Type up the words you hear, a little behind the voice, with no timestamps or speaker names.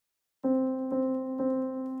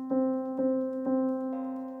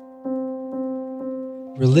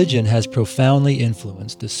Religion has profoundly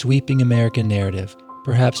influenced the sweeping American narrative,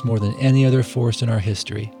 perhaps more than any other force in our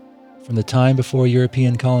history, from the time before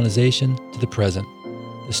European colonization to the present.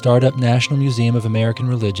 The startup National Museum of American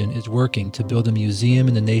Religion is working to build a museum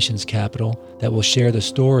in the nation's capital that will share the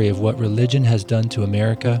story of what religion has done to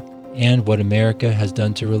America and what America has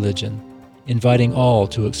done to religion, inviting all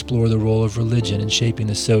to explore the role of religion in shaping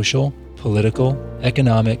the social, political,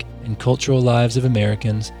 economic, and cultural lives of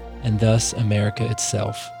Americans, and thus America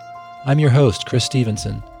itself. I'm your host, Chris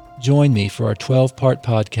Stevenson. Join me for our 12-part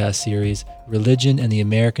podcast series, Religion and the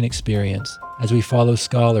American Experience, as we follow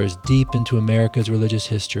scholars deep into America's religious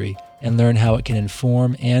history and learn how it can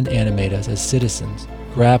inform and animate us as citizens,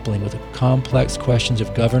 grappling with the complex questions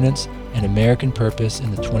of governance and American purpose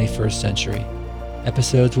in the 21st century.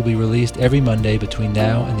 Episodes will be released every Monday between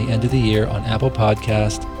now and the end of the year on Apple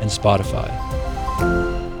Podcasts and Spotify.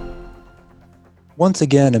 Once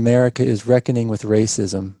again, America is reckoning with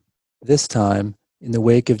racism, this time in the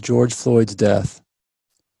wake of George Floyd's death.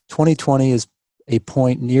 2020 is a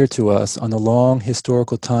point near to us on the long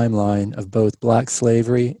historical timeline of both Black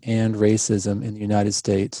slavery and racism in the United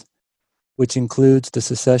States, which includes the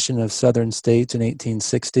secession of Southern states in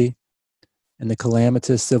 1860 and the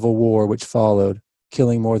calamitous Civil War which followed,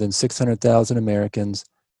 killing more than 600,000 Americans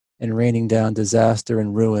and raining down disaster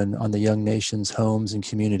and ruin on the young nation's homes and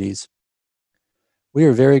communities. We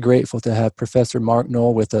are very grateful to have Professor Mark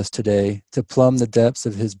Noll with us today to plumb the depths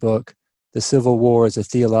of his book, The Civil War as a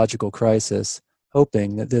Theological Crisis,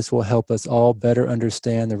 hoping that this will help us all better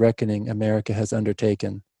understand the reckoning America has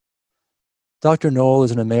undertaken. Dr. Noll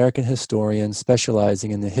is an American historian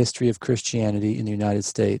specializing in the history of Christianity in the United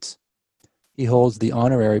States. He holds the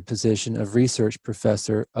honorary position of Research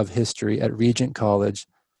Professor of History at Regent College,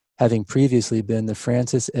 having previously been the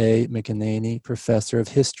Francis A. McEnany Professor of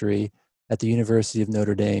History at the University of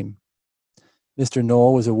Notre Dame. Mr.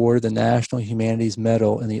 Noll was awarded the National Humanities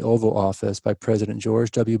Medal in the Oval Office by President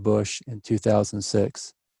George W. Bush in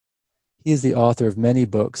 2006. He is the author of many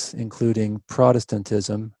books, including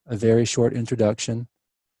Protestantism, A Very Short Introduction,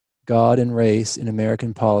 God and Race in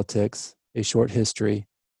American Politics, A Short History,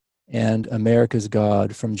 and America's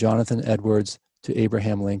God, From Jonathan Edwards to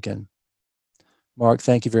Abraham Lincoln. Mark,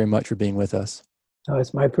 thank you very much for being with us. Oh,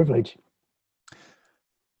 it's my privilege.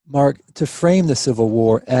 Mark, to frame the Civil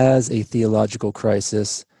War as a theological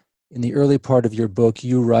crisis, in the early part of your book,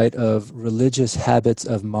 you write of religious habits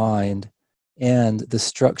of mind and the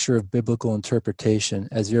structure of biblical interpretation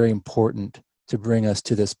as very important to bring us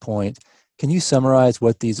to this point. Can you summarize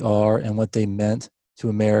what these are and what they meant to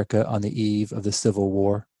America on the eve of the Civil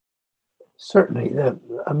War? Certainly. The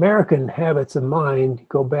American habits of mind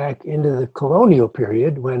go back into the colonial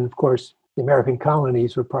period when, of course, the American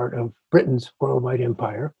colonies were part of Britain's worldwide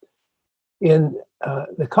empire. In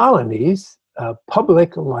the colonies,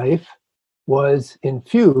 public life was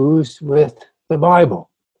infused with the Bible.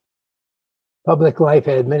 Public life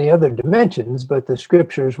had many other dimensions, but the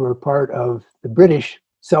scriptures were part of the British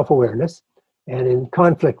self-awareness. And in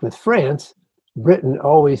conflict with France, Britain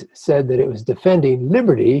always said that it was defending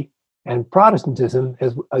liberty and Protestantism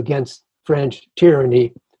as against French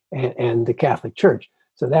tyranny and the Catholic Church.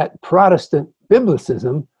 So that Protestant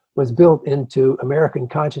biblicism was built into American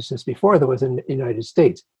consciousness before there was in the United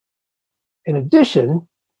States. In addition,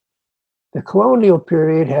 the colonial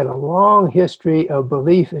period had a long history of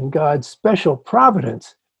belief in God's special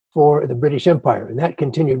providence for the British Empire, and that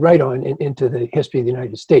continued right on into the history of the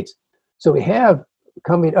United States. So we have,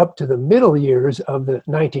 coming up to the middle years of the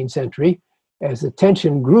 19th century, as the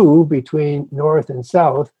tension grew between North and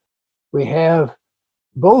South, we have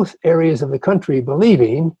both areas of the country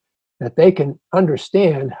believing that they can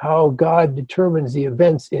understand how God determines the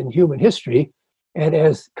events in human history. And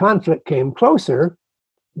as conflict came closer,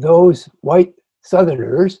 those white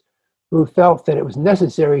Southerners who felt that it was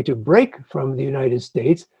necessary to break from the United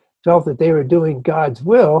States felt that they were doing God's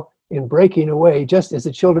will in breaking away, just as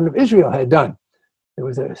the children of Israel had done. There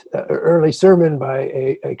was an early sermon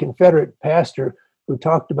by a Confederate pastor who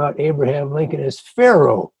talked about Abraham Lincoln as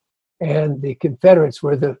Pharaoh, and the Confederates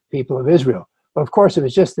were the people of Israel. Well, of course, it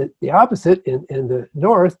was just the opposite in the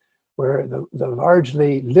North, where the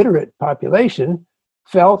largely literate population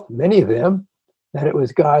felt, many of them, that it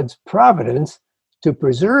was God's providence to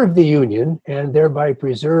preserve the Union and thereby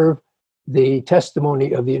preserve the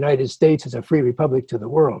testimony of the United States as a free republic to the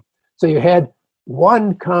world. So you had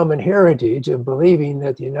one common heritage of believing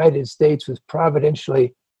that the United States was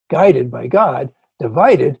providentially guided by God,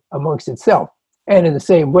 divided amongst itself. And in the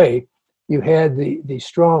same way, you had the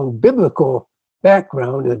strong biblical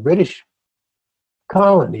background of the British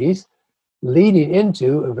colonies leading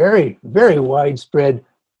into a very, very widespread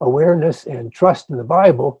awareness and trust in the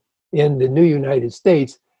Bible in the new United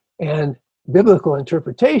States, and biblical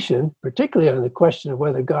interpretation, particularly on the question of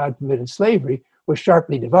whether God permitted slavery, was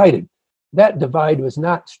sharply divided. That divide was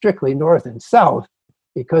not strictly North and South,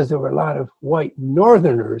 because there were a lot of white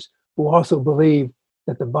Northerners who also believed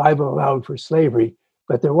that the Bible allowed for slavery.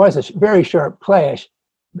 But there was a very sharp clash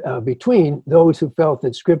between those who felt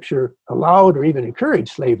that Scripture allowed or even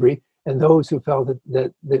encouraged slavery, and those who felt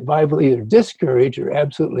that the Bible either discouraged or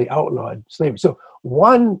absolutely outlawed slavery. So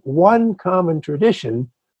one common tradition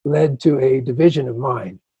led to a division of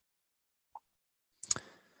mind.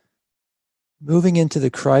 Moving into the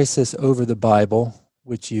crisis over the Bible,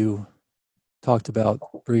 which you talked about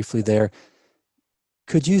briefly there,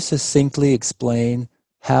 could you succinctly explain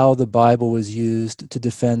how the Bible was used to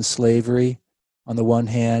defend slavery on the one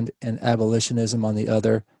hand and abolitionism on the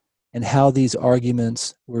other, and how these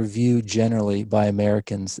arguments were viewed generally by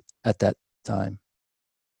Americans at that time?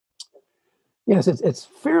 Yes, it's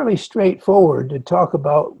fairly straightforward to talk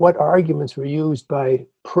about what arguments were used by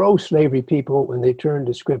pro-slavery people when they turned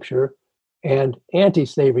to Scripture and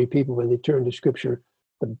anti-slavery people when they turned to Scripture.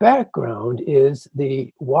 The background is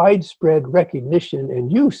the widespread recognition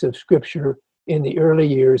and use of Scripture in the early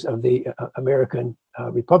years of the American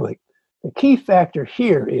Republic. The key factor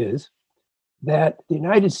here is that the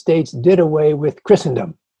United States did away with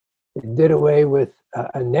Christendom. It did away with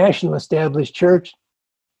a national established church.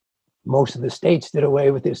 Most of the states did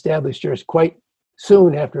away with the established church quite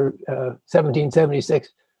soon after 1776.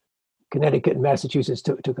 Connecticut and Massachusetts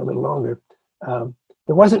took a little longer.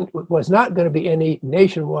 There was not going to be any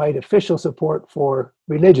nationwide official support for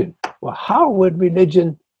religion. Well, how would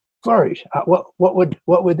religion flourish? What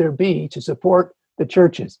would there be to support the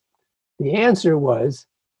churches? The answer was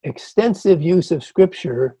extensive use of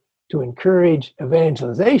Scripture to encourage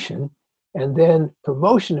evangelization, and then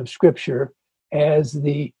promotion of Scripture as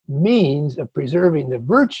the means of preserving the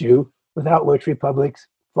virtue without which republics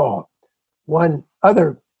fall. One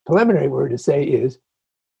other preliminary word to say is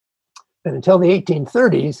that until the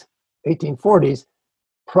 1830s, 1840s,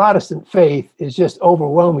 Protestant faith is just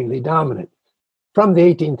overwhelmingly dominant. From the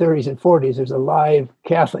 1830s and 40s, there's a live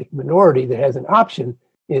Catholic minority that has an option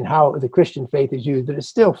in how the Christian faith is used, but it's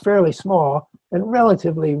still fairly small and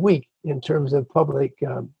relatively weak in terms of public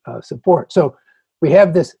support. So we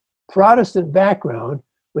have this Protestant background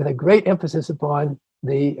with a great emphasis upon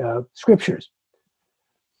the Scriptures.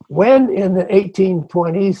 When in the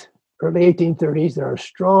 1820s, early 1830s, there are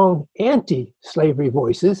strong anti-slavery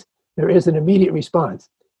voices, there is an immediate response.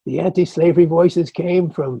 The anti-slavery voices came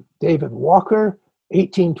from David Walker,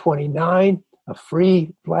 1829, a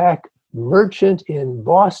free Black merchant in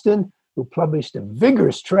Boston who published a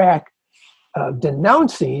vigorous tract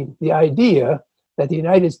denouncing the idea that the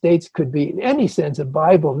United States could be, in any sense, a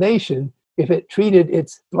Bible nation if it treated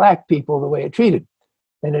its Black people the way it treated.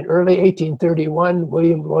 And in early 1831,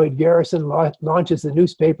 William Lloyd Garrison launches the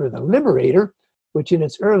newspaper The Liberator, which in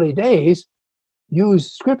its early days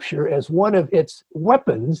used Scripture as one of its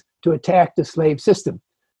weapons to attack the slave system.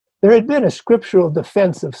 There had been a scriptural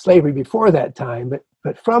defense of slavery before that time,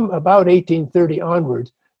 but from about 1830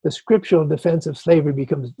 onwards, the scriptural defense of slavery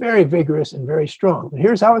becomes very vigorous and very strong. And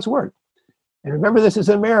here's how it's worked. And remember, this is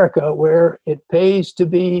America, where it pays to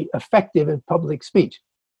be effective in public speech.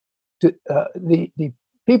 The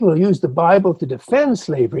people who use the Bible to defend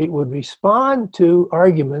slavery would respond to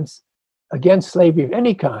arguments against slavery of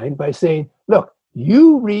any kind by saying, look,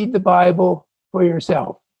 you read the Bible for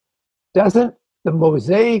yourself. Doesn't the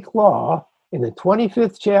Mosaic Law in the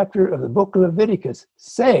 25th chapter of the book of Leviticus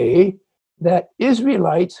say that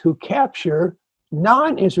Israelites who capture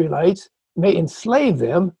non-Israelites may enslave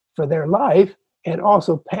them for their life and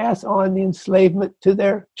also pass on the enslavement to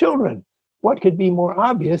their children? What could be more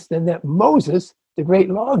obvious than that Moses, the great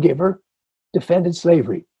lawgiver, defended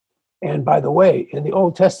slavery? And by the way, in the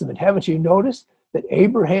Old Testament, haven't you noticed that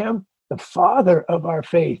Abraham, the father of our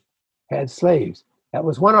faith, had slaves? That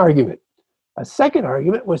was one argument. A second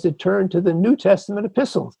argument was to turn to the New Testament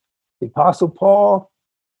epistles. The Apostle Paul,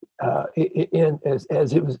 as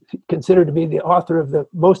it was considered to be the author of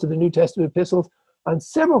most of the New Testament epistles, on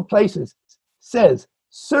several places says,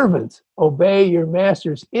 servants, obey your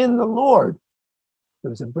masters in the Lord.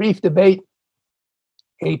 There was a brief debate,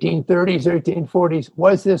 1830s, 1840s,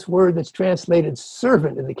 was this word that's translated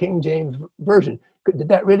servant in the King James Version, did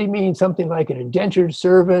that really mean something like an indentured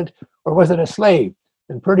servant, or was it a slave?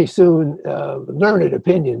 And pretty soon, learned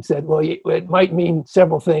opinion said, well, it might mean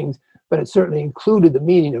several things, but it certainly included the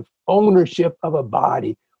meaning of ownership of a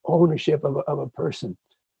body, ownership of a person.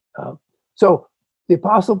 So the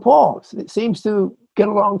Apostle Paul seems to get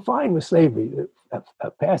along fine with slavery.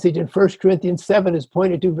 a passage in 1 Corinthians 7 is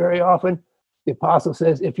pointed to very often. The apostle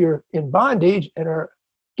says, if you're in bondage and are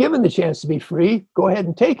given the chance to be free, go ahead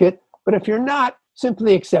and take it. But if you're not,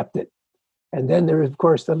 simply accept it. And then there is, of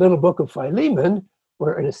course, the little book of Philemon,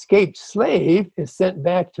 where an escaped slave is sent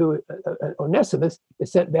back to, Onesimus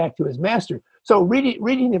is sent back to his master. So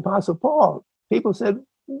reading the Apostle Paul, people said,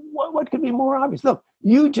 what could be more obvious? Look,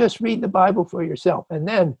 you just read the Bible for yourself. And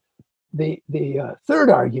then the third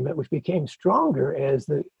argument, which became stronger as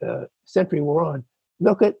the century wore on,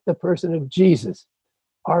 look at the person of Jesus,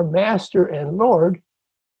 our Master and Lord,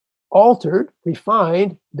 altered,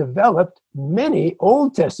 refined, developed many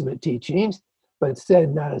Old Testament teachings, but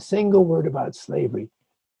said not a single word about slavery.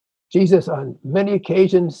 Jesus on many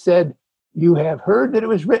occasions said, you have heard that it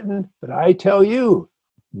was written, but I tell you,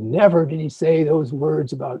 never did he say those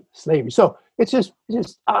words about slavery. So it's just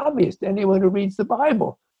obvious to anyone who reads the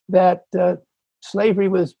Bible that slavery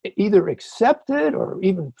was either accepted or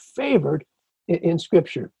even favored in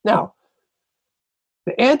Scripture. Now,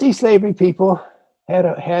 the anti-slavery people had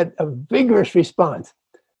a vigorous response.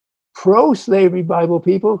 Pro-slavery Bible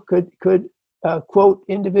people could quote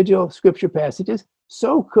individual Scripture passages.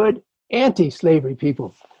 So could anti-slavery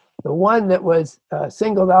people. The one that was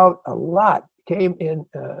singled out a lot came in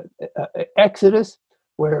Exodus,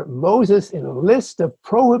 where Moses, in a list of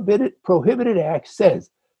prohibited acts, says,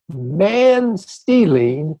 man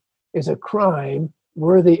stealing is a crime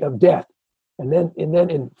worthy of death. And then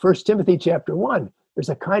in 1 Timothy chapter 1, there's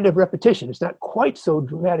a kind of repetition. It's not quite so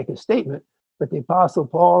dramatic a statement, but the Apostle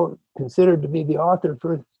Paul, considered to be the author of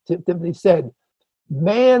 1 Timothy, said,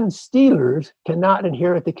 man stealers cannot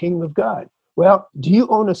inherit the kingdom of God. Well, do you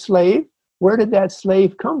own a slave? Where did that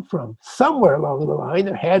slave come from? Somewhere along the line,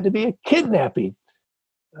 there had to be a kidnapping.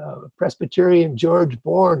 Presbyterian George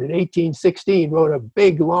Bourne in 1816 wrote a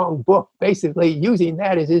big, long book, basically using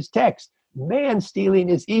that as his text. Man stealing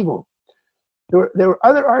is evil. There were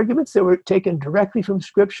other arguments that were taken directly from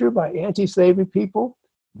Scripture by anti-slavery people.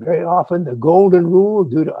 Very often, the golden rule,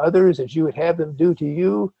 do to others as you would have them do to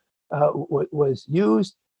you, was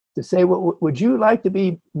used to say, well, would you like to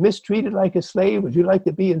be mistreated like a slave? Would you like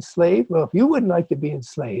to be enslaved? Well, if you wouldn't like to be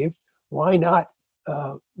enslaved, why not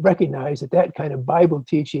recognize that kind of Bible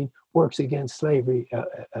teaching works against slavery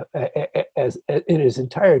as in its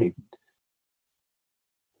entirety?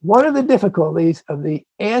 One of the difficulties of the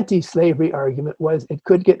anti-slavery argument was it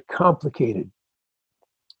could get complicated.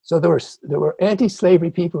 So there were anti-slavery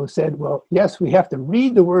people who said, well, yes, we have to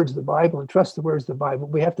read the words of the Bible and trust the words of the Bible.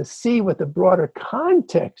 We have to see what the broader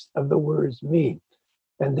context of the words mean.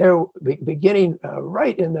 And they're beginning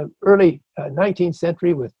right in the early 19th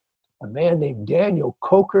century with a man named Daniel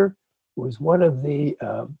Coker, who was one of the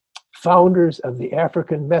founders of the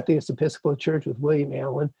African Methodist Episcopal Church with William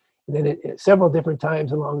Allen. And then several different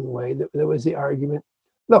times along the way, there was the argument,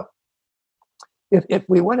 look, if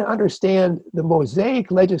we want to understand the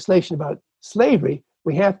Mosaic legislation about slavery,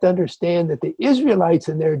 we have to understand that the Israelites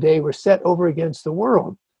in their day were set over against the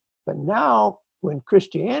world. But now, when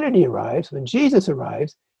Christianity arrives, when Jesus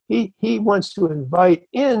arrives, he wants to invite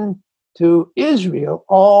in to Israel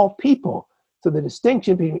all people. So the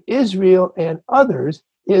distinction between Israel and others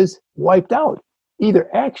is wiped out,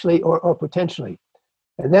 either actually or potentially.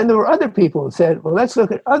 And then there were other people who said, well, let's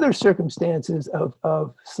look at other circumstances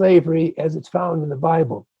of slavery as it's found in the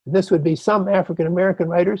Bible. And this would be some African-American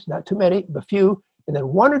writers, not too many, but few, and then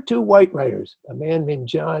one or two white writers. A man named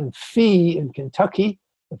John Fee in Kentucky,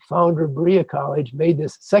 the founder of Berea College, made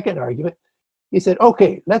this second argument. He said,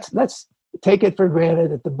 okay, let's take it for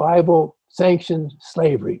granted that the Bible sanctions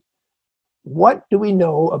slavery. What do we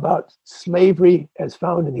know about slavery as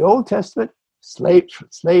found in the Old Testament?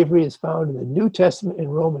 Slavery is found in the New Testament in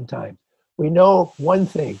Roman times. We know one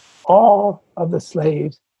thing: all of the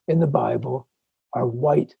slaves in the Bible are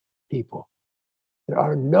white people. There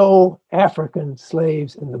are no African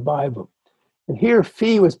slaves in the Bible. And here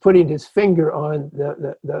Fee was putting his finger on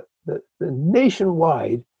the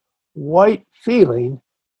nationwide white feeling,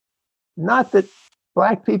 not that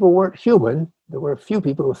Black people weren't human. There were a few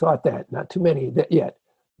people who thought that, not too many yet.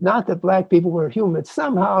 Not that Black people were human, but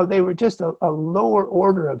somehow they were just a lower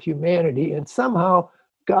order of humanity, and somehow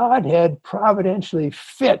God had providentially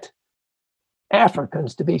fit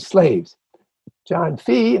Africans to be slaves. John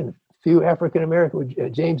Fee and a few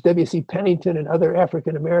African-American, James W.C. Pennington and other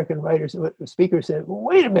African-American writers and speakers said, well,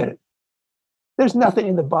 wait a minute. There's nothing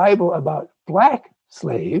in the Bible about Black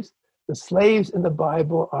slaves. The slaves in the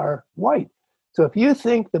Bible are white. So if you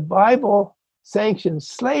think the Bible sanctions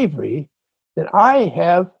slavery, then I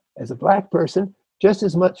have, as a Black person, just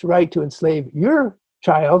as much right to enslave your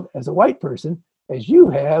child as a white person as you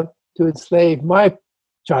have to enslave my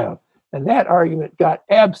child. And that argument got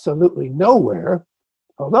absolutely nowhere,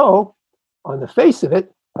 although on the face of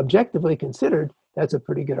it, objectively considered, that's a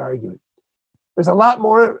pretty good argument. There's a lot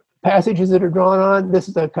more passages that are drawn on. This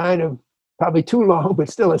is a kind of probably too long, but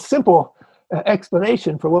still a simple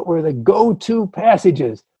explanation for what were the go-to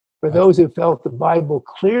passages for those who felt the Bible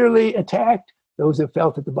clearly attacked, those who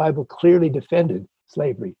felt that the Bible clearly defended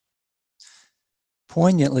slavery.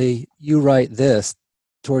 Poignantly, you write this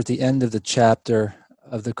towards the end of the chapter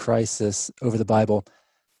of the crisis over the Bible,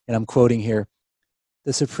 and I'm quoting here,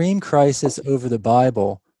 "The supreme crisis over the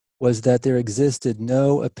Bible was that there existed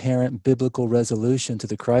no apparent biblical resolution to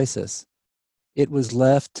the crisis. It was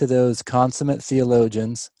left to those consummate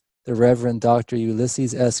theologians, the Reverend Dr.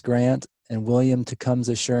 Ulysses S. Grant and William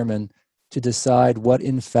Tecumseh Sherman, to decide what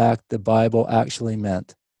in fact the Bible actually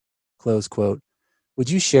meant." Close quote. Would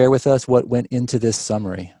you share with us what went into this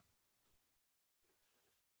summary?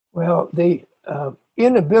 Well, the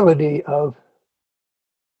inability of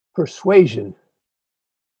persuasion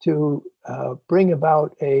to bring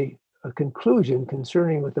about a conclusion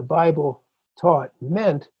concerning what the Bible taught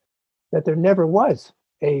meant that there never was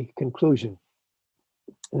a conclusion.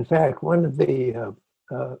 In fact, one of the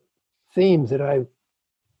themes that I've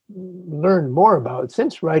learned more about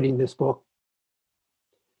since writing this book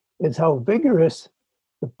is how vigorous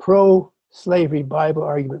the pro-slavery Bible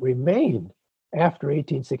argument remained after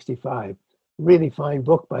 1865. A really fine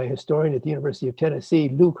book by a historian at the University of Tennessee,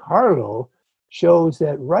 Luke Harlow, shows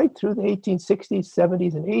that right through the 1860s,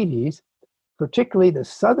 70s, and 80s, particularly the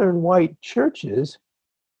Southern white churches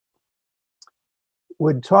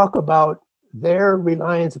would talk about their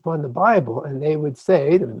reliance upon the Bible, and they would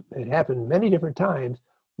say, it happened many different times,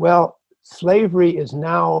 well, slavery is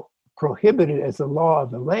now prohibited as the law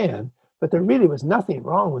of the land, but there really was nothing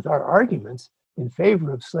wrong with our arguments in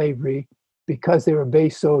favor of slavery because they were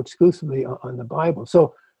based so exclusively on the Bible.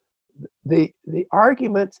 So the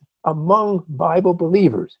argument among Bible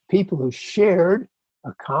believers, people who shared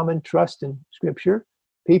a common trust in Scripture,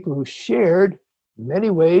 people who shared, in many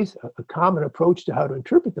ways, a common approach to how to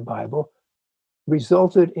interpret the Bible,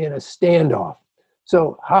 resulted in a standoff.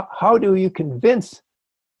 So how do you convince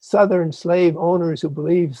Southern slave owners who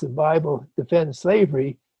believes the Bible defends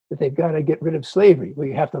slavery that they've got to get rid of slavery? Well,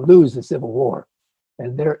 you have to lose the Civil War.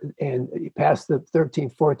 And you pass the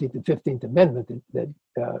 13th, 14th, and 15th Amendment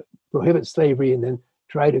that prohibits slavery and then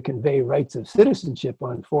try to convey rights of citizenship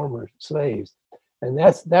on former slaves. And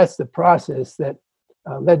that's the process that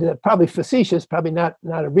led to that. Probably facetious, probably not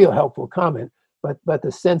a real helpful comment, but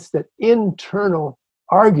the sense that internal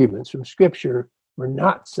arguments from Scripture were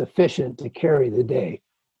not sufficient to carry the day.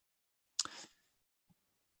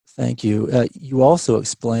 Thank you. You also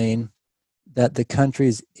explain that the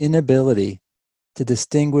country's inability to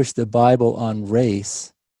distinguish the Bible on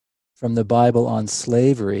race from the Bible on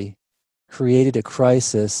slavery created a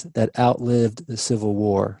crisis that outlived the Civil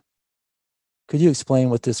War. Could you explain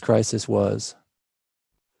what this crisis was?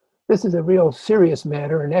 This is a real serious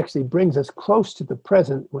matter and actually brings us close to the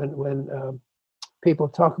present when people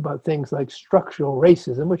talk about things like structural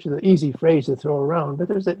racism, which is an easy phrase to throw around, but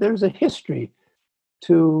there's a history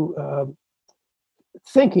to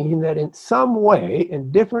thinking that in some way,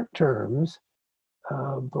 in different terms,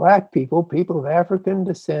 Black people, people of African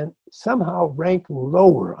descent, somehow rank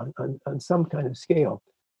lower on some kind of scale.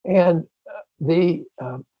 And the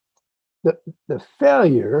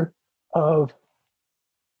failure of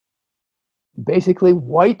basically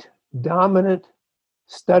white dominant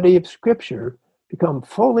study of Scripture become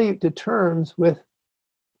fully to terms with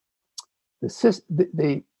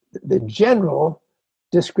the general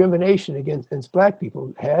discrimination against Black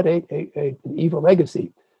people had an evil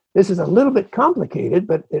legacy. This is a little bit complicated,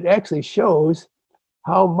 but it actually shows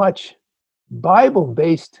how much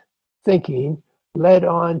Bible-based thinking led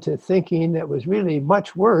on to thinking that was really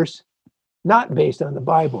much worse, not based on the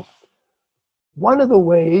Bible. One of the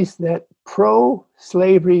ways that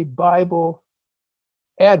pro-slavery Bible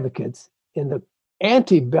advocates in the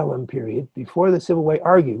antebellum period, before the Civil War,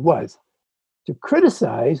 argued was to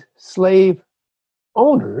criticize slave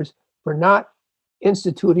owners for not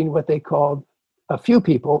instituting what they called, a few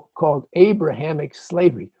people called, Abrahamic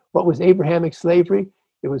slavery. What was Abrahamic slavery?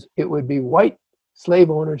 It would be white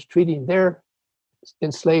slave owners treating their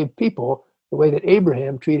enslaved people the way that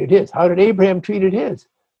Abraham treated his. How did Abraham treat his?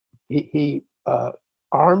 He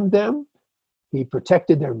armed them. He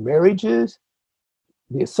protected their marriages.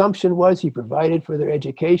 The assumption was he provided for their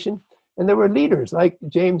education. And there were leaders like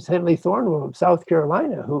James Henley Thornwell of South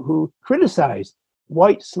Carolina who criticized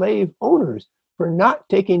white slave owners for not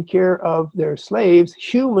taking care of their slaves,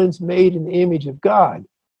 humans made in the image of God,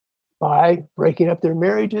 by breaking up their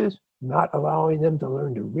marriages, not allowing them to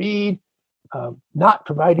learn to read, not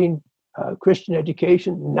providing Christian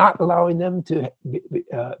education, not allowing them to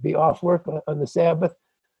be off work on the Sabbath.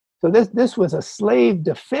 So this was a slave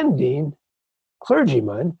defending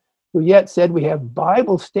clergyman who yet said we have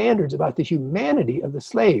Bible standards about the humanity of the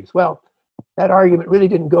slaves. Well, that argument really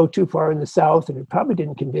didn't go too far in the South, and it probably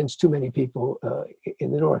didn't convince too many people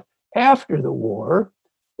in the North. After the war,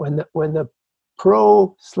 when the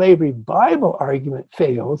pro-slavery Bible argument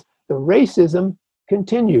failed, the racism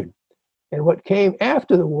continued. And what came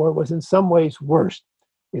after the war was in some ways worse.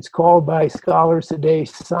 It's called by scholars today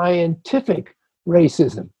scientific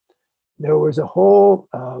racism. There was a whole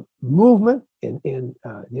movement in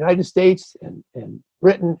the United States and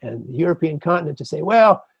Britain and the European continent to say,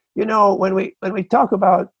 well, you know, when we talk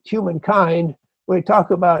about humankind, when we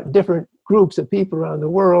talk about different groups of people around the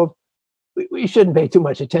world, we shouldn't pay too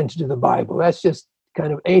much attention to the Bible. That's just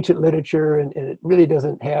kind of ancient literature, and it really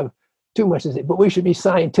doesn't have too much to say. But we should be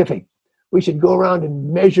scientific. We should go around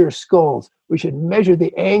and measure skulls. We should measure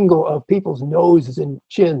the angle of people's noses and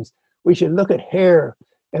chins. We should look at hair,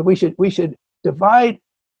 and we should divide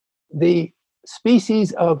the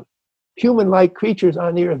species of human-like creatures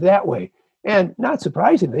on the earth that way. And not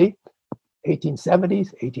surprisingly,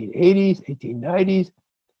 1870s, 1880s, 1890s,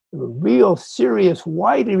 there were real serious,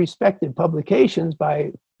 widely respected publications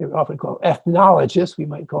by, they're often called ethnologists, we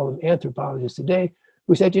might call them anthropologists today,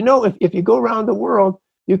 who said, you know, if you go around the world,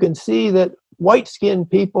 you can see that white-skinned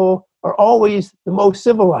people are always the most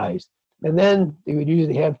civilized. And then they would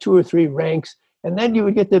usually have 2 or 3 ranks. And then you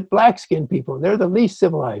would get the black-skinned people, and they're the least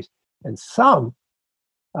civilized. And some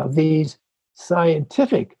of these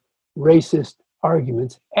scientific racist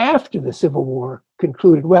arguments after the Civil War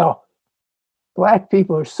concluded, well, black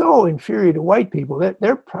people are so inferior to white people that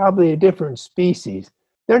they're probably a different species.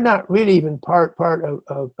 They're not really even part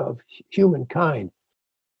of humankind.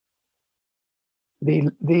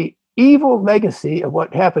 The evil legacy of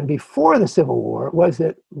what happened before the Civil War was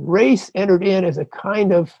that race entered in as a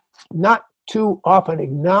kind of not too often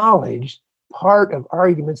acknowledged part of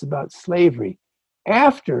arguments about slavery.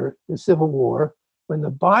 After the Civil War, when the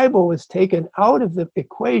Bible was taken out of the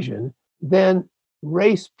equation, then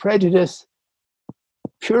race prejudice,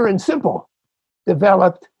 pure and simple,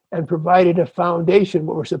 developed and provided a foundation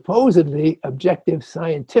what were supposedly objective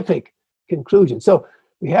scientific conclusions. So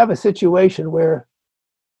we have a situation where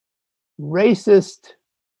racist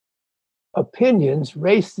opinions,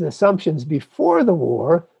 racist assumptions before the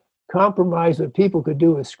war compromised what people could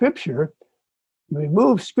do with Scripture.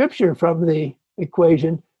 Remove Scripture from the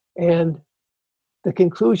equation, and the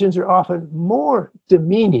conclusions are often more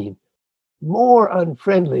demeaning, more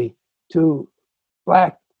unfriendly to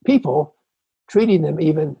black people, treating them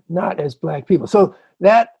even not as black people. So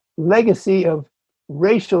that legacy of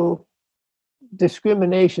racial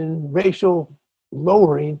discrimination, racial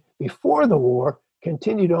lowering before the war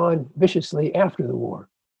continued on viciously after the war.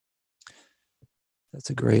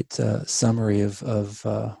 That's a great summary of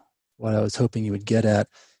what I was hoping you would get at.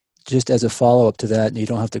 Just as a follow-up to that, and you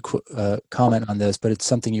don't have to comment on this, but it's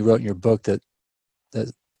something you wrote in your book that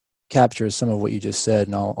captures some of what you just said,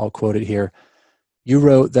 and I'll quote it here. You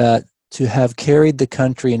wrote that to have carried the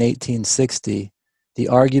country in 1860, the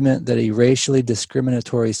argument that a racially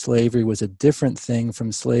discriminatory slavery was a different thing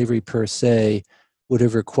from slavery per se would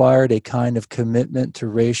have required a kind of commitment to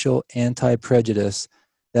racial anti-prejudice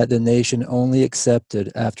that the nation only accepted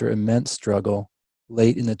after immense struggle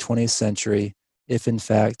late in the 20th century, if in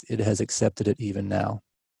fact it has accepted it even now.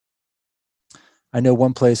 I know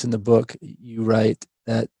one place in the book you write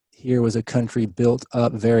that here was a country built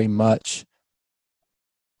up very much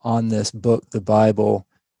on this book, the Bible,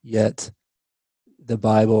 yet the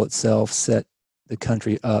Bible itself set the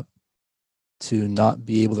country up to not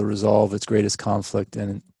be able to resolve its greatest conflict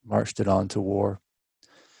and marched it on to war.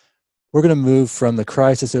 We're going to move from the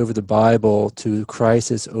crisis over the Bible to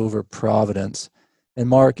crisis over providence. And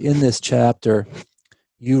Mark, in this chapter,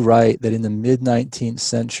 you write that in the mid-19th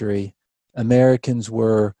century, Americans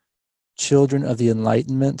were children of the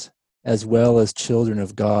Enlightenment as well as children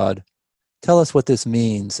of God. Tell us what this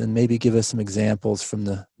means, and maybe give us some examples from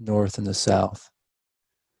the North and the South.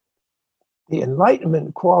 The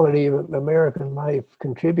Enlightenment quality of American life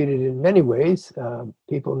contributed in many ways.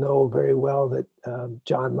 People know very well that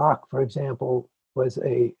John Locke, for example, was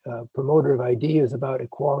a promoter of ideas about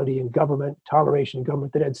equality in government, toleration in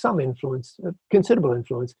government, that had some influence, considerable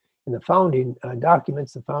influence, in the founding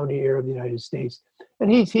documents, the founding era of the United States.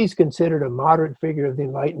 And he's considered a moderate figure of the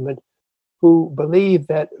Enlightenment who believed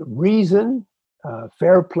that reason,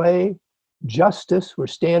 fair play, justice were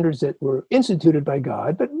standards that were instituted by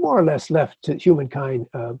God, but more or less left to humankind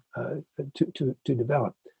to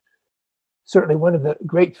develop. Certainly one of the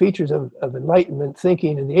great features of Enlightenment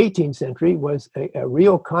thinking in the 18th century was a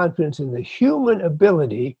real confidence in the human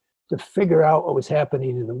ability to figure out what was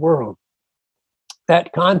happening in the world.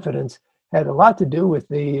 That confidence had a lot to do with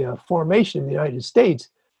the formation of the United States,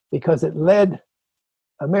 because it led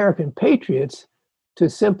American patriots to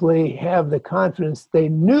simply have the confidence they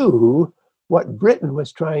knew what Britain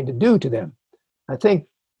was trying to do to them. I think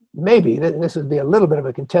maybe, this would be a little bit of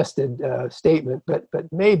a contested statement, but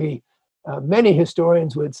maybe many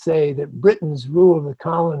historians would say that Britain's rule of the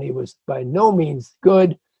colony was by no means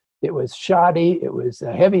good. It was shoddy, it was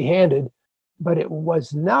heavy-handed, but it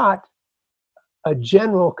was not a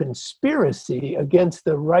general conspiracy against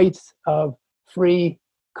the rights of free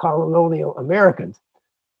colonial Americans.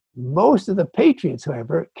 Most of the patriots,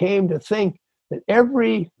 however, came to think that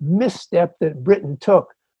every misstep that Britain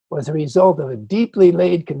took was a result of a deeply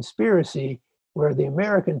laid conspiracy where the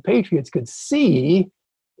American patriots could see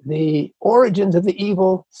the origins of the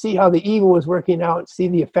evil, see how the evil was working out, see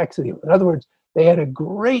the effects of the evil. In other words, they had a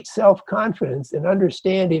great self-confidence in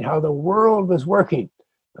understanding how the world was working,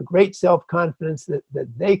 a great self-confidence that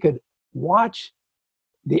they could watch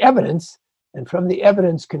the evidence and from the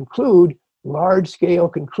evidence conclude large-scale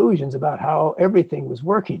conclusions about how everything was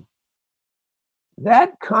working.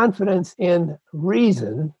 That confidence in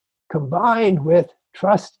reason combined with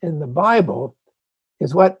trust in the Bible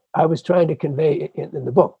is what I was trying to convey in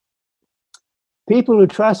the book. People who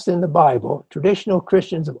trust in the Bible, traditional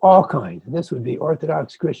Christians of all kinds, and this would be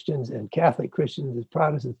Orthodox Christians and Catholic Christians as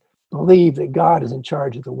Protestants, believe that God is in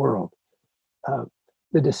charge of the world.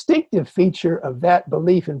 The distinctive feature of that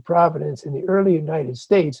belief in providence in the early United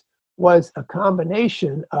States was a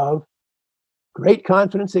combination of great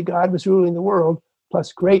confidence that God was ruling the world,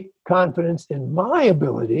 plus great confidence in my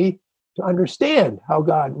ability to understand how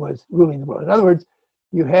God was ruling the world. In other words,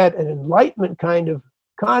 you had an Enlightenment kind of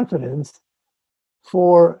confidence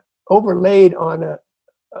overlaid on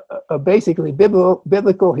a basically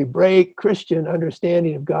biblical Hebraic Christian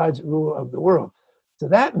understanding of God's rule of the world. So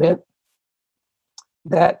that meant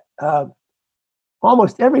that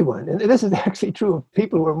almost everyone, and this is actually true of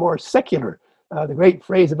people who are more secular. The great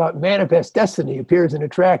phrase about manifest destiny appears in a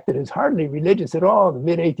tract that is hardly religious at all in the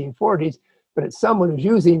mid-1840s, but it's someone who's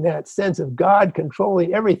using that sense of God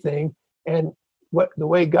controlling everything, and the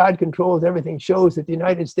way God controls everything shows that the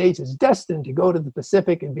United States is destined to go to the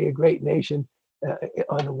Pacific and be a great nation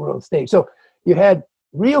on the world stage. So you had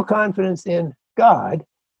real confidence in God,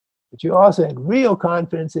 but you also had real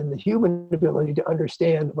confidence in the human ability to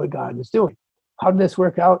understand what God was doing. How did this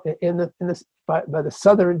work out by the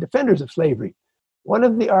Southern defenders of slavery? One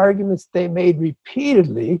of the arguments they made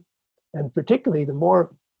repeatedly, and particularly the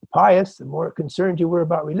more pious, the more concerned you were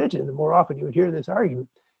about religion, the more often you would hear this argument,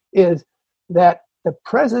 is that the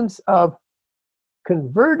presence of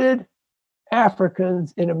converted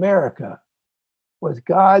Africans in America was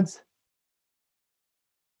God's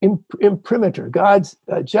imprimatur, God's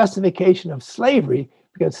justification of slavery,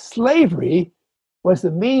 because slavery was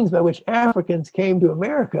the means by which Africans came to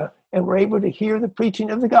America and were able to hear the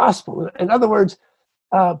preaching of the gospel. In other words,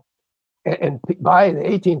 and by the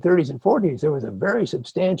 1830s and 40s, there was a very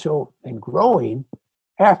substantial and growing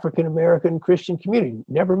African-American Christian community.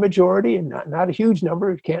 Never majority and not a huge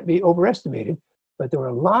number, it can't be overestimated, but there were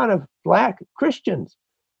a lot of Black Christians,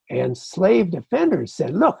 and slave defenders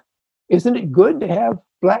said, look, isn't it good to have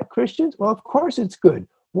Black Christians? Well, of course it's good.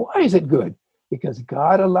 Why is it good? Because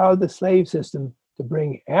God allowed the slave system to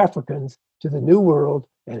bring Africans to the New World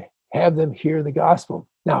and have them hear the gospel.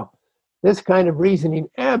 Now, this kind of reasoning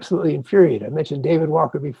absolutely infuriated. I mentioned David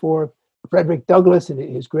Walker before. Frederick Douglass, in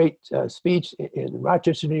his great speech in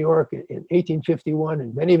Rochester, New York in 1851,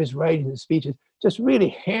 and many of his writings and speeches just really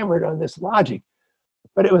hammered on this logic.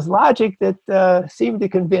 But it was logic that seemed to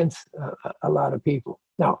convince a lot of people.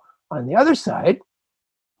 Now, on the other side,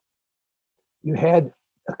 you had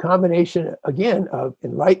a combination, again, of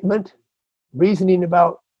Enlightenment, reasoning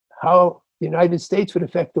about how the United States would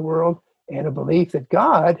affect the world, and a belief that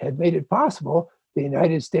God had made it possible for the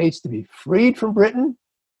United States to be freed from Britain.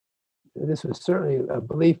 This was certainly a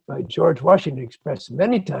belief by George Washington, expressed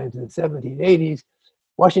many times in the 1780s.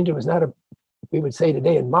 Washington was not we would say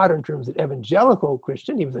today in modern terms, an evangelical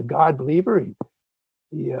Christian. He was a God believer.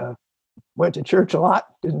 He went to church a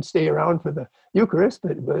lot, didn't stay around for the Eucharist,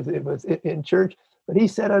 but it was in church. But he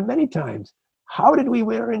said on many times, how did we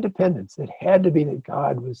win our independence? It had to be that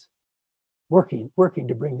God was working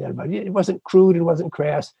to bring that about. It wasn't crude, it wasn't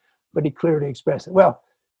crass, but he clearly expressed it. Well,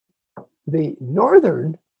 the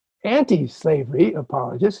Northern anti-slavery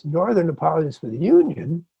apologists, Northern apologists for the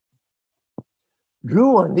Union,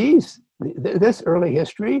 drew on this early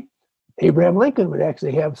history, Abraham Lincoln would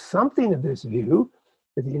actually have something of this view,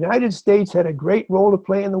 that the United States had a great role to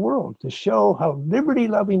play in the world to show how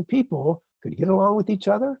liberty-loving people could get along with each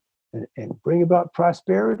other and bring about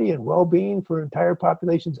prosperity and well-being for entire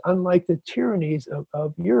populations, unlike the tyrannies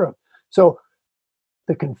of Europe. So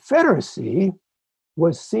the Confederacy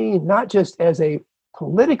was seen not just as a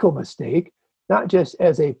political mistake, not just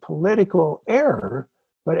as a political error,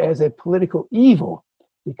 but as a political evil,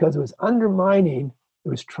 because it was undermining, it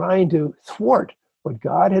was trying to thwart what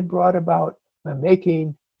God had brought about by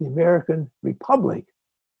making the American Republic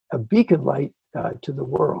a beacon light to the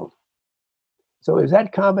world. So it was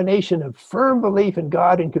that combination of firm belief in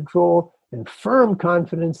God in control and firm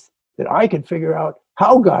confidence that I could figure out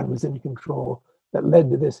how God was in control that led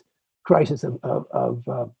to this crisis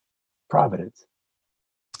of providence.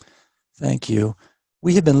 Thank you.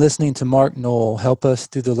 We have been listening to Mark Noll help us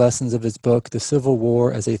through the lessons of his book, The Civil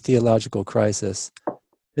War as a Theological Crisis.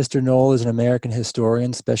 Mr. Noll is an American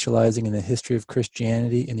historian specializing in the history of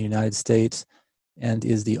Christianity in the United States and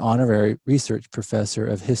is the honorary research professor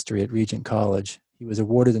of history at Regent College. He was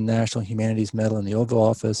awarded the National Humanities Medal in the Oval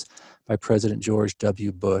Office by President George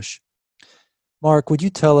W. Bush. Mark, would you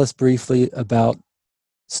tell us briefly about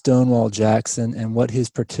Stonewall Jackson and what his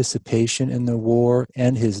participation in the war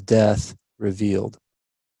and his death revealed?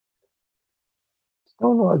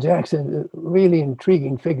 Stonewall Jackson, a really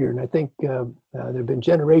intriguing figure, and I think there have been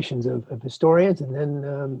generations of historians and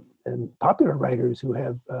then and popular writers who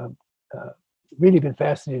have really been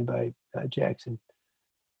fascinated by Jackson.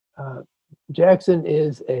 Jackson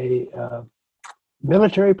is a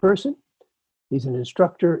military person. He's an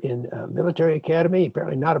instructor in a military academy.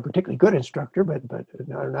 Apparently not a particularly good instructor, but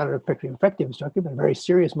not a particularly effective instructor, but a very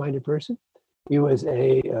serious-minded person. He was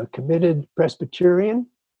a committed Presbyterian,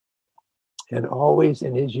 and always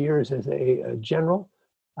in his years as a general,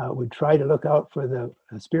 would try to look out for the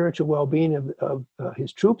spiritual well-being of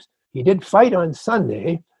his troops. He did fight on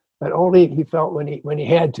Sunday, but only he felt when he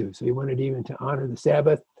had to. So he wanted even to honor the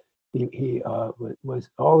Sabbath. He was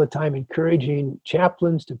all the time encouraging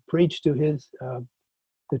chaplains to preach to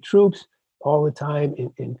the troops, all the time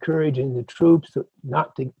encouraging the troops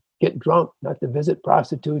not to get drunk, not to visit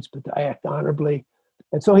prostitutes, but to act honorably.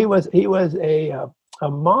 And so he was a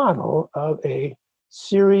model of a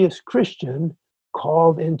serious Christian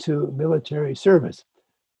called into military service.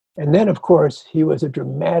 And then, of course, he was a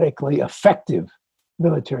dramatically effective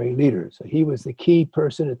military leader. So he was the key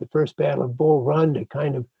person at the First Battle of Bull Run to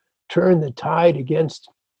kind of turn the tide against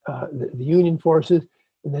the Union forces.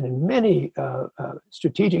 And then in many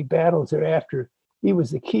strategic battles thereafter, he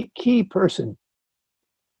was the key person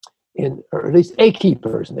or at least a key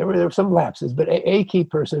person. There were some lapses, but a key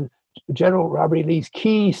person, General Robert E. Lee's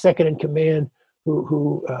key second in command,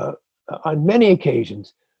 who on many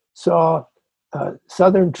occasions saw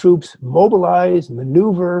Southern troops mobilize,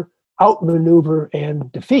 maneuver, outmaneuver, and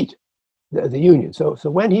defeat the Union. So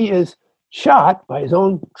when he is shot by his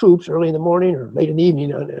own troops early in the morning or late in the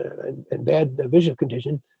evening in bad visual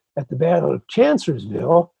condition at the Battle of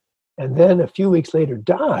Chancellorsville, and then a few weeks later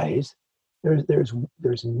dies,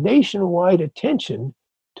 there's nationwide attention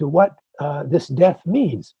to what this death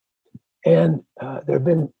means. And there have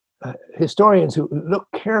been historians who look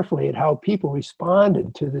carefully at how people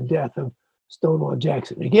responded to the death of Stonewall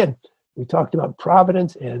Jackson. Again, we talked about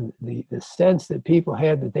providence and the sense that people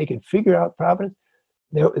had that they could figure out providence.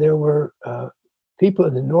 There were people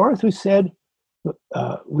in the North who said,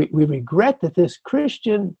 we regret that this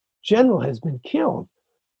Christian general has been killed,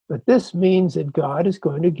 but this means that God is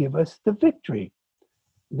going to give us the victory.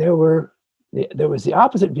 There was the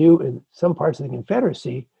opposite view in some parts of the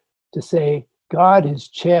Confederacy to say God is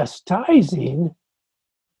chastising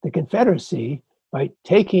the Confederacy by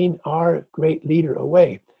taking our great leader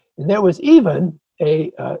away. And there was even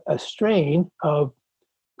a strain of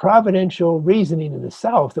providential reasoning in the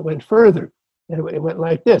South that went further. And it went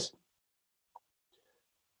like this.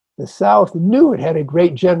 The South knew it had a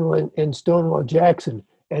great general in Stonewall Jackson.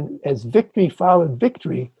 And as victory followed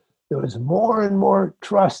victory, there was more and more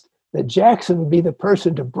trust that Jackson would be the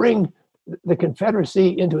person to bring the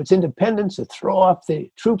Confederacy into its independence, to throw off the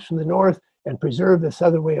troops from the North and preserve the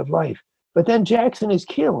Southern way of life. But then Jackson is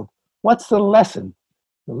killed. What's the lesson?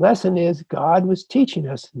 The lesson is God was teaching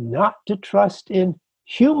us not to trust in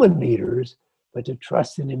human leaders, but to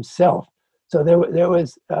trust in himself. So there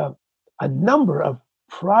was a number of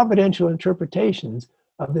providential interpretations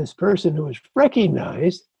of this person who was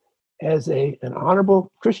recognized as an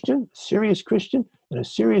honorable Christian, serious Christian, and a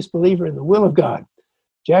serious believer in the will of God.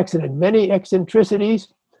 Jackson had many eccentricities.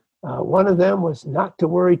 One of them was not to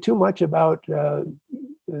worry too much about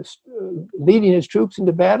leading his troops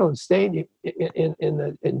into battle and staying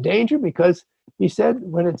in danger, because he said,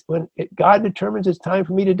 when God determines it's time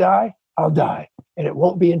for me to die, I'll die, and it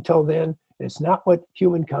won't be until then. It's not what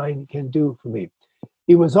humankind can do for me.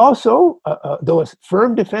 He was also, though a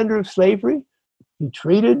firm defender of slavery, he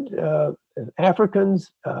treated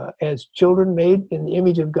Africans as children made in the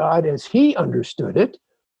image of God as he understood it,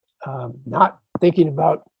 not thinking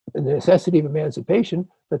about the necessity of emancipation,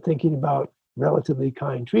 but thinking about relatively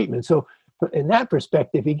kind treatment. So in that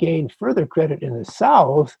perspective, he gained further credit in the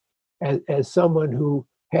South as someone who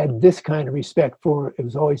had this kind of respect for, it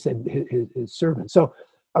was always said, his servants. So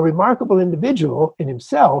a remarkable individual in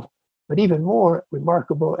himself, but even more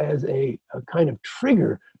remarkable as a kind of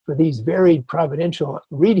trigger for these varied providential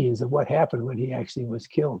readings of what happened when he actually was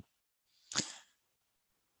killed.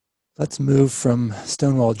 Let's move from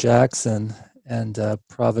Stonewall Jackson and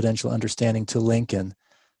providential understanding to Lincoln,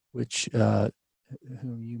 which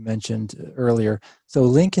whom you mentioned earlier. So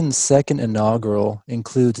Lincoln's second inaugural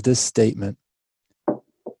includes this statement: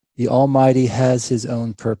 "The Almighty has his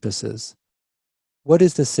own purposes." What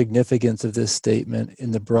is the significance of this statement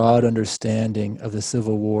in the broad understanding of the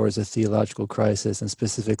Civil War as a theological crisis, and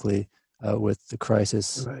specifically with the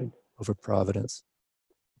crisis over providence?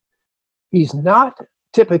 He's not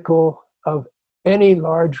typical of any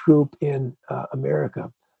large group in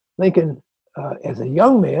America. Lincoln, as a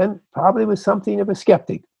young man, probably was something of a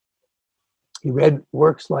skeptic. He read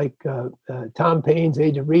works like Tom Paine's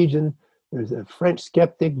Age of Reason. There's a French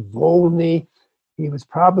skeptic, Volney. He was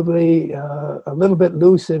probably a little bit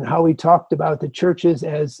loose in how he talked about the churches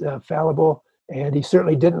as fallible. And he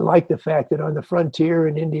certainly didn't like the fact that on the frontier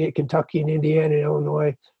in Kentucky and Indiana and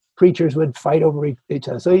Illinois, preachers would fight over each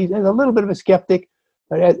other. So he's a little bit of a skeptic.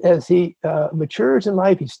 But as he matures in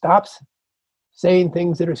life, he stops saying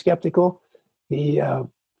things that are skeptical. He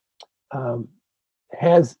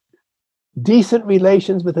has decent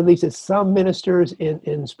relations with at least some ministers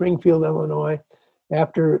in Springfield, Illinois.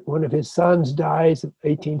 After one of his sons dies,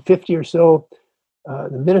 1850 or so, the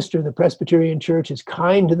minister of the Presbyterian Church is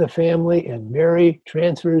kind to the family, and Mary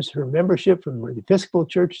transfers her membership from the Episcopal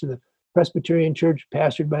Church to the Presbyterian Church,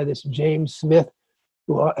 pastored by this James Smith,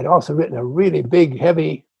 who had also written a really big,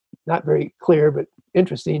 heavy, not very clear, but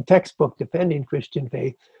interesting textbook defending Christian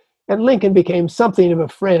faith. And Lincoln became something of a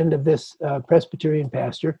friend of this Presbyterian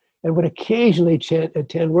pastor and would occasionally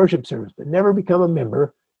attend worship service, but never become a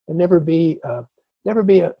member and never be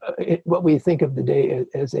what we think of today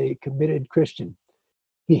as a committed Christian.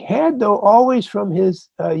 He had, though, always from his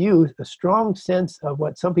youth, a strong sense of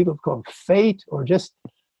what some people call fate, or just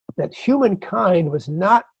that humankind was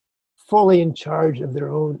not fully in charge of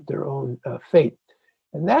their own fate.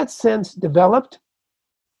 And that sense developed.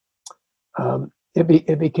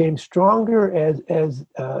 It became stronger as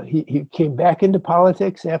he came back into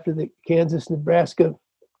politics after the Kansas-Nebraska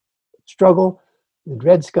struggle, the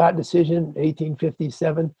Dred Scott decision,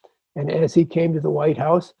 1857, and as he came to the White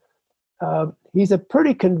House. He's a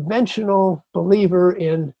pretty conventional believer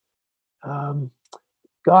in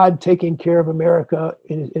God taking care of America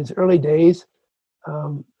in his early days.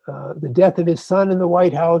 The death of his son in the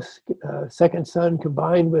White House, second son,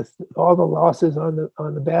 combined with all the losses on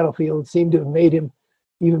the battlefield, seemed to have made him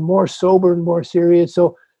even more sober and more serious.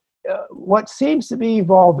 So what seems to be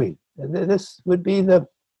evolving, and this would be the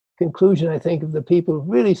conclusion, I think, of the people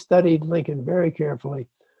who really studied Lincoln very carefully,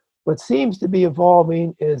 what seems to be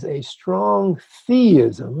evolving is a strong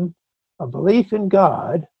theism, a belief in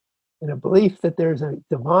God, and a belief that there's a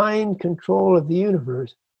divine control of the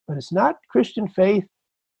universe, but it's not Christian faith.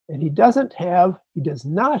 And he doesn't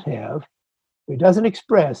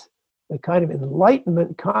express the kind of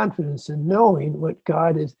enlightenment confidence in knowing what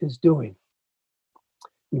God is doing.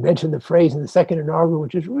 You mentioned the phrase in the second inaugural,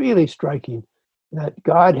 which is really striking, that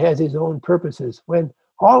God has his own purposes, when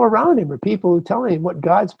all around him are people who tell him what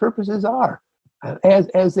God's purposes are,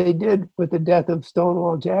 as they did with the death of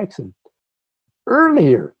Stonewall Jackson.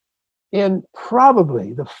 Earlier, in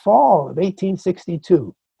probably the fall of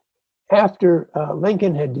 1862, after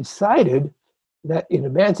Lincoln had decided that an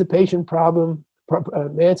Emancipation Proclamation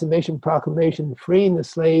freeing the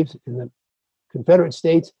slaves in the Confederate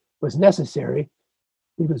States was necessary,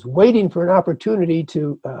 he was waiting for an opportunity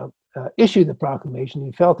to issue the proclamation.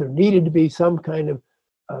 He felt there needed to be some kind of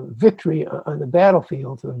victory on the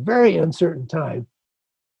battlefield at a very uncertain time.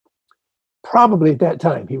 Probably at that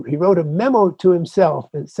time, he wrote a memo to himself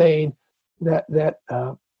saying that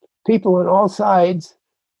people on all sides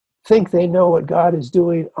think they know what God is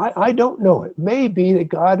doing. I don't know. It may be that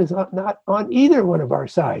God is not on either one of our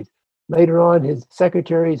sides. Later on, his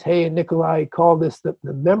secretaries, Hay and Nicolai, called this the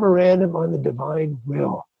Memorandum on the Divine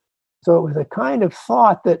Will. So it was a kind of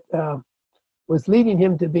thought that was leading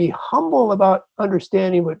him to be humble about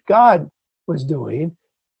understanding what God was doing,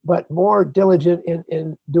 but more diligent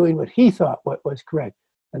in doing what he thought what was correct.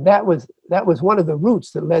 And that was one of the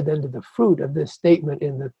roots that led then to the fruit of this statement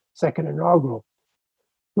in the second inaugural.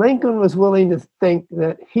 Lincoln was willing to think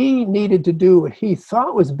that he needed to do what he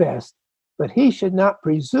thought was best, but he should not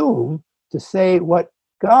presume to say what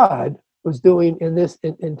God was doing in this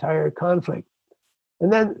entire conflict.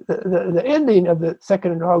 And then the ending of the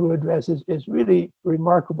second inaugural address is really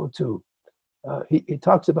remarkable too. He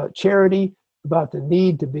talks about charity, about the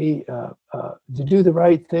need to do the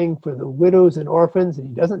right thing for the widows and orphans. And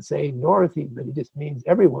he doesn't say North, but he just means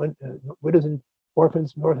everyone, widows and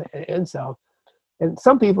orphans, North and South. And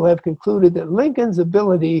some people have concluded that Lincoln's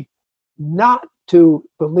ability not to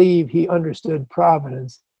believe he understood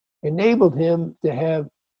providence enabled him to have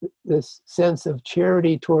this sense of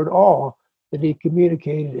charity toward all that he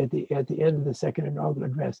communicated at the end of the second inaugural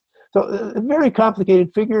address. So a very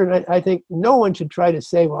complicated figure, and I think no one should try to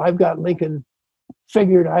say, well, I've got Lincoln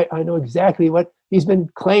figured. I know exactly what he's been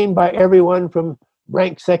claimed by everyone from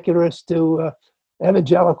rank secularists to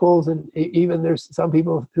evangelicals, and even there's some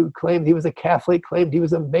people who claimed he was a Catholic, claimed he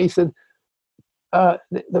was a Mason. The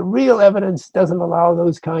real evidence doesn't allow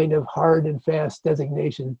those kind of hard and fast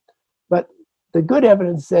designations, but the good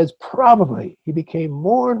evidence says probably he became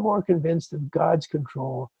more and more convinced of God's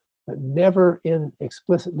control, but never in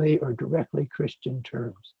explicitly or directly Christian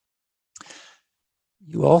terms.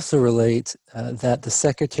 You also relate that the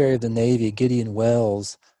Secretary of the Navy, Gideon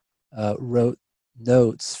Welles, wrote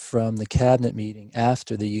notes from the cabinet meeting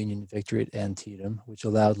after the Union victory at Antietam, which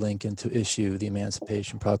allowed Lincoln to issue the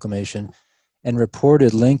Emancipation Proclamation, and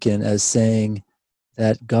reported Lincoln as saying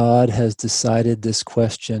that God has decided this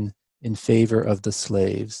question in favor of the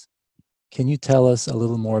slaves. Can you tell us a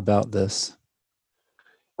little more about this?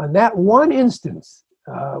 On that one instance,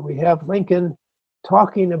 we have Lincoln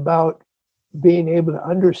talking about being able to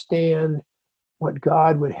understand what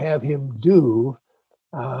God would have him do.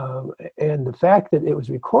 And the fact that it was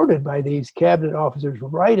recorded by these cabinet officers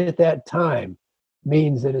right at that time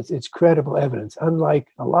means that it's credible evidence. Unlike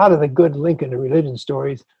a lot of the good Lincoln and religion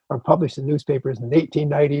stories are published in newspapers in the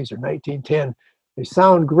 1890s or 1910, they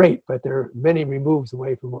sound great, but they're many removes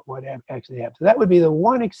away from what actually happened. So that would be the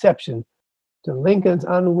one exception to Lincoln's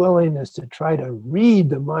unwillingness to try to read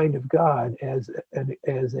the mind of God as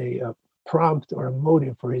a prompt or a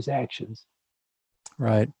motive for his actions.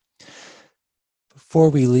 Right. Before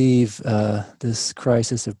we leave this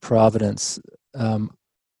crisis of providence,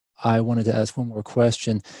 I wanted to ask one more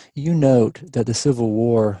question. You note that the Civil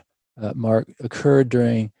War, Mark, occurred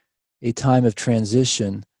during a time of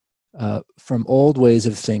transition from old ways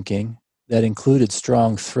of thinking that included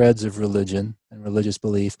strong threads of religion and religious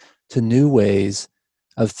belief to new ways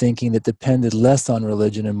of thinking that depended less on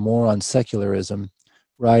religion and more on secularism,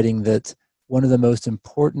 writing that one of the most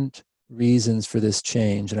important reasons for this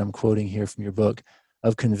change, and I'm quoting here from your book,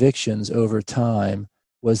 of convictions over time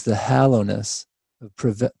was the hollowness of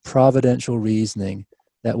providential reasoning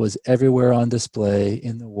that was everywhere on display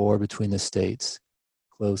in the war between the states.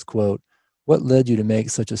 Close quote. What led you to make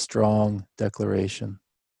such a strong declaration?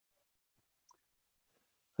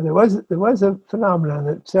 There was a phenomenon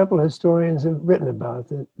that several historians have written about,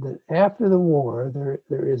 that after the war,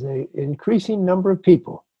 there is an increasing number of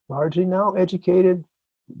people, largely now educated,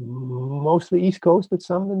 mostly East Coast, but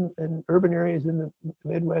some in urban areas in the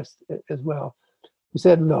Midwest as well, who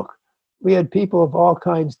said, look, we had people of all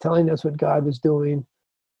kinds telling us what God was doing.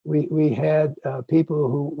 We had people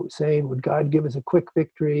who were saying, would God give us a quick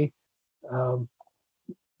victory?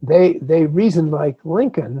 They reasoned like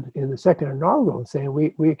Lincoln in the second inaugural, saying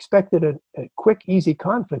we expected a quick, easy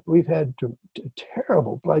conflict. We've had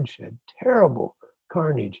terrible bloodshed, terrible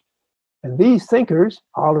carnage. And these thinkers,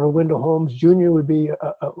 Oliver Wendell Holmes Jr. would be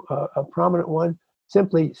a prominent one,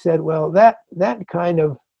 simply said, well, that kind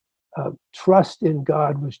of trust in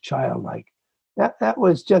God was childlike. That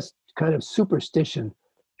was just kind of superstition.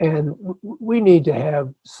 And we need to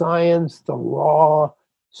have science, the law,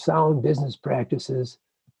 sound business practices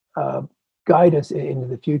guide us into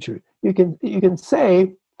the future. You can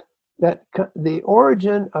say that the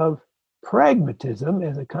origin of pragmatism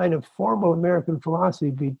as a kind of formal American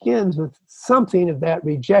philosophy begins with something of that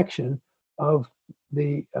rejection of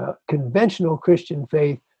the conventional Christian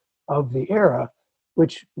faith of the era,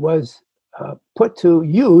 which was put to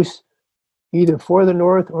use either for the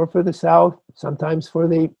North or for the South, sometimes for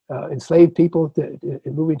the enslaved people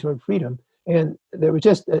moving toward freedom. And there was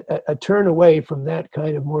just a turn away from that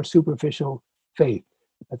kind of more superficial faith.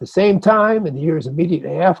 At the same time, in the years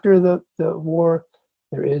immediately after the war,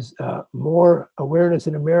 There is more awareness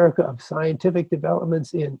in America of scientific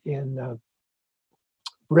developments in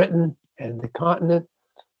Britain and the continent.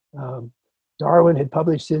 Darwin had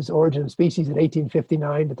published his Origin of Species in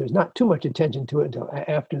 1859, but there's not too much attention to it until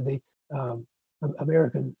after the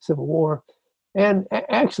American Civil War. And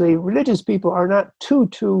actually, religious people are not too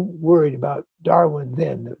worried about Darwin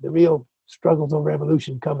then. The real struggles over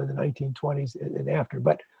evolution come in the 1920s and after.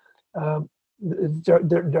 But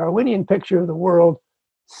the Darwinian picture of the world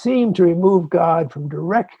seemed to remove God from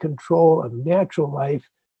direct control of natural life.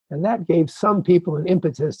 And that gave some people an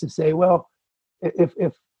impetus to say, well, if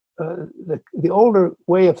the older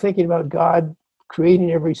way of thinking about God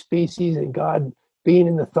creating every species and God being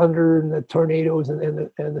in the thunder and the tornadoes and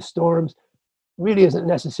the storms really isn't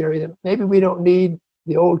necessary, then maybe we don't need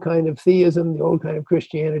the old kind of theism, the old kind of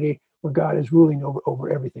Christianity where God is ruling over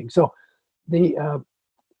everything. So the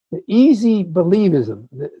easy believism,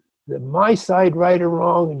 the my side right or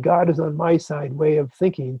wrong and God is on my side way of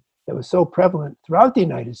thinking that was so prevalent throughout the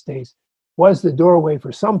United States was the doorway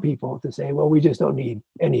for some people to say, well, we just don't need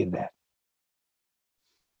any of that.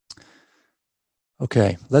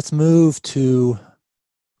 Okay, let's move to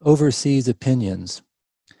overseas opinions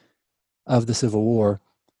of the Civil War,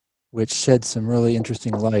 which shed some really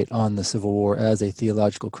interesting light on the Civil War as a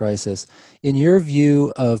theological crisis. In your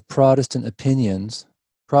view of Protestant opinions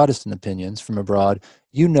from abroad,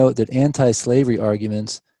 you note that anti-slavery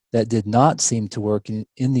arguments that did not seem to work in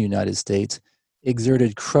the United States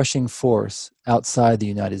exerted crushing force outside the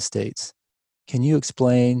United States. Can you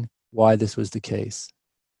explain why this was the case?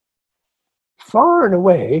 Far and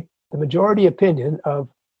away, the majority opinion of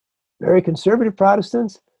very conservative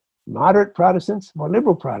Protestants, moderate Protestants, more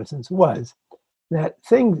liberal Protestants was that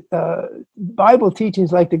Bible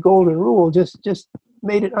teachings like the Golden Rule just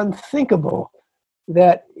made it unthinkable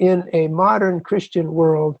that in a modern Christian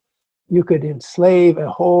world, you could enslave a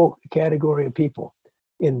whole category of people.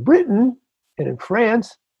 In Britain and in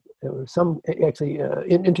France, there were some actually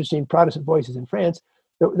interesting Protestant voices in France.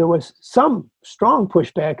 There was some strong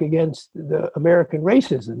pushback against the American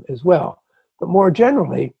racism as well. But more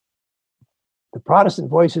generally, the Protestant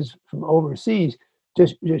voices from overseas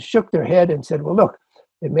just shook their head and said, well, look,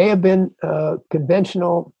 it may have been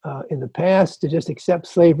conventional in the past to just accept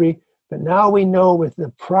slavery, but now we know with the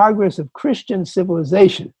progress of Christian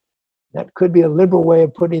civilization, that could be a liberal way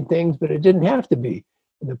of putting things, but it didn't have to be.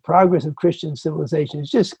 And the progress of Christian civilization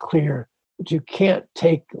is just clear that you can't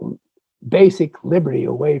take basic liberty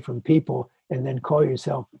away from people and then call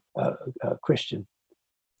yourself a Christian.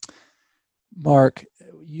 Mark,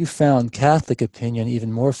 you found Catholic opinion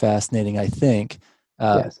even more fascinating, I think,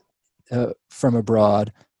 Yes. From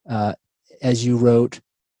abroad. As you wrote,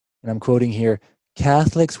 and I'm quoting here,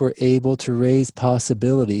 Catholics were able to raise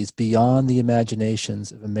possibilities beyond the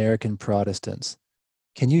imaginations of American Protestants.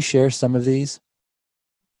 Can you share some of these?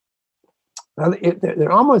 Well,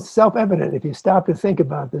 they're almost self-evident if you stop to think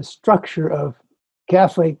about the structure of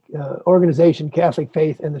Catholic organization, Catholic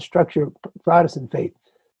faith, and the structure of Protestant faith.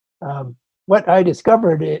 What I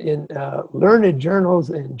discovered in learned journals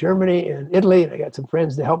in Germany and Italy, and I got some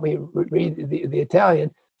friends to help me read the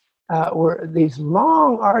Italian, were these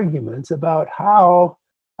long arguments about how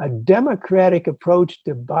a democratic approach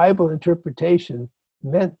to Bible interpretation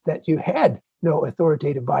meant that you had no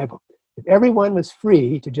authoritative Bible. If everyone was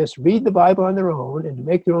free to just read the Bible on their own and to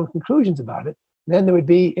make their own conclusions about it, then there would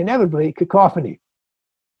be inevitably cacophony,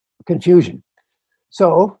 confusion.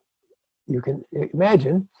 So you can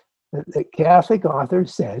imagine that the Catholic author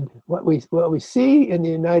said, what we see in the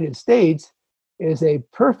United States is a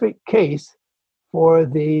perfect case for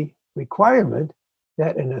the requirement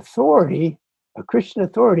that an authority, a Christian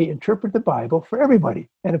authority, interpret the Bible for everybody.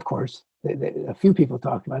 And of course, a few people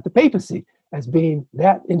talked about the papacy as being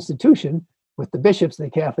that institution with the bishops of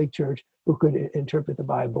the Catholic Church who could interpret the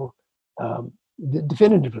Bible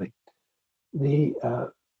definitively. The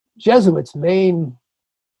Jesuits' main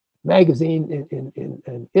magazine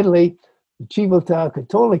in Italy, Civiltà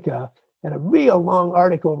Cattolica, had a real long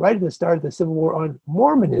article right at the start of the Civil War on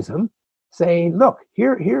Mormonism, saying, look,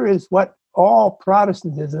 here is what all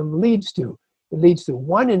Protestantism leads to. It leads to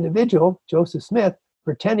one individual, Joseph Smith,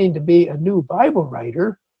 pretending to be a new Bible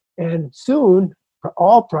writer, and soon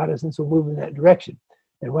all Protestants will move in that direction.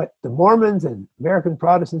 And what the Mormons and American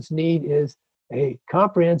Protestants need is a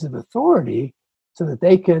comprehensive authority so that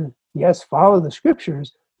they can, yes, follow the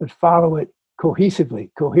scriptures, but follow it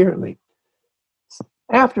cohesively, coherently.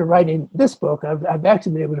 After writing this book, I've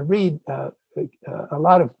actually been able to read a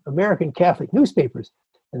lot of American Catholic newspapers,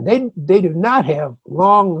 and they do not have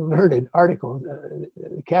long, learned articles.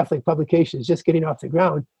 The Catholic publication is just getting off the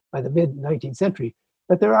ground by the mid-19th century.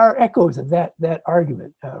 But there are echoes of that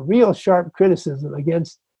argument, real sharp criticism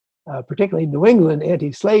against particularly New England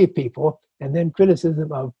anti-slave people, and then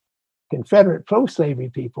criticism of Confederate pro-slavery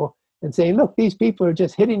people, and saying, look, these people are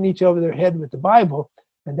just hitting each over their head with the Bible,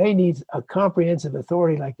 and they need a comprehensive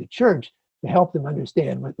authority like the church to help them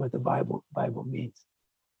understand what the Bible means.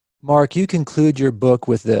 Mark, you conclude your book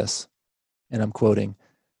with this, and I'm quoting,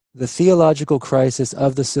 "The theological crisis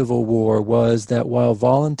of the Civil War was that while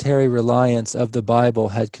voluntary reliance of the Bible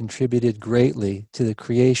had contributed greatly to the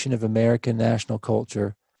creation of American national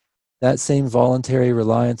culture, that same voluntary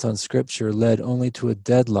reliance on Scripture led only to a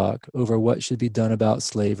deadlock over what should be done about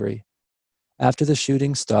slavery. After the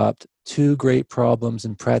shooting stopped, two great problems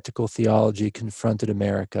in practical theology confronted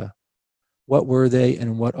America. What were they,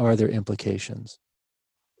 and what are their implications?"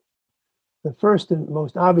 The first and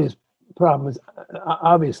most obvious problem is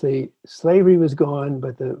obviously slavery was gone,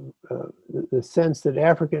 but the sense that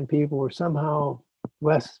African people were somehow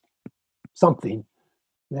less something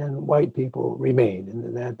than white people remained,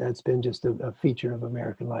 and that's been just a feature of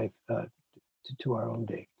American life to our own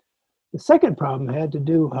day. The second problem had to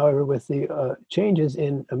do, however, with the changes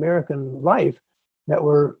in American life that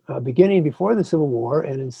were beginning before the Civil War,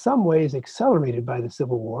 and in some ways accelerated by the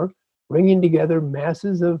Civil War, bringing together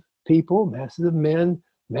masses of people, masses of men,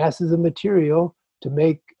 masses of material to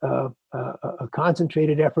make a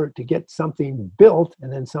concentrated effort to get something built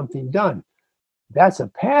and then something done. That's a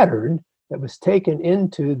pattern that was taken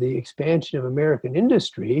into the expansion of American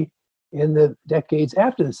industry in the decades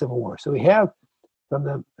after the Civil War. So we have from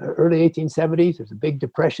the early 1870s, there's a big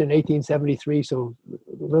depression, 1873, so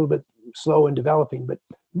a little bit slow in developing, but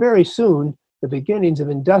very soon, the beginnings of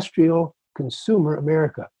industrial consumer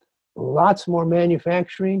America. Lots more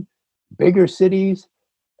manufacturing, bigger cities,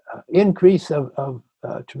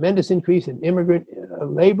 tremendous increase in immigrant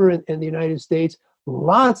labor in the United States,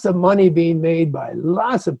 lots of money being made by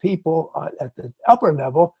lots of people at the upper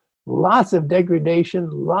level, lots of degradation,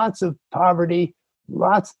 lots of poverty,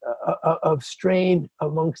 lots of strain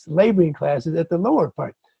amongst laboring classes at the lower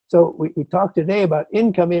part. So we talked today about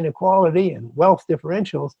income inequality and wealth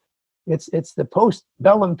differentials. It's the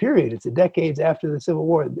post-bellum period. It's the decades after the Civil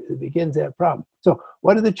War that begins that problem. So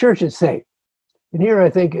what do the churches say? And here I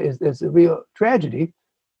think is a real tragedy.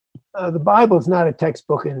 The Bible is not a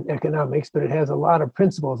textbook in economics, but it has a lot of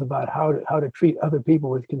principles about how to treat other people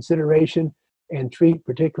with consideration, and treat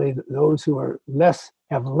particularly those who are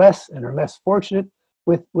have less and are less fortunate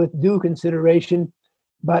with due consideration.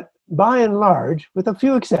 But by and large, with a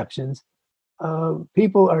few exceptions,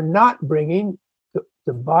 people are not bringing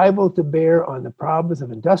the Bible to bear on the problems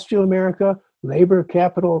of industrial America, labor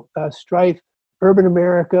capital strife, urban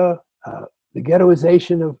America, the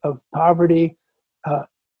ghettoization of poverty,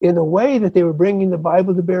 in the way that they were bringing the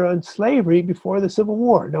Bible to bear on slavery before the Civil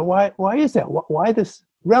War. Now, why is that? Why this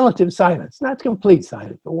relative silence? Not complete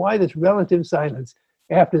silence, but why this relative silence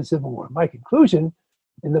after the Civil War? My conclusion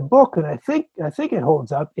in the book, and I think it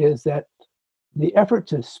holds up, is that the effort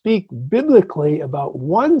to speak biblically about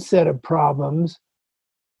one set of problems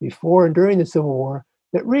before and during the Civil War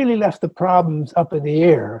that really left the problems up in the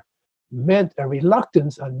air meant a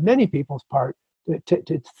reluctance on many people's part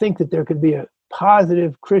to think that there could be a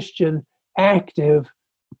positive Christian active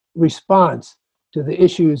response to the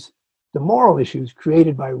issues, the moral issues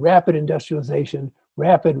created by rapid industrialization,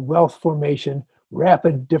 rapid wealth formation,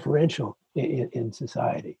 rapid differential in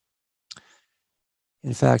society.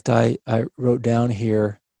 In fact, I wrote down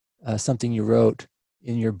here something you wrote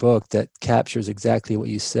in your book that captures exactly what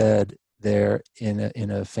you said there in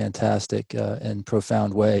a fantastic and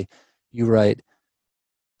profound way. You write,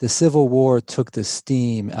 "The Civil War took the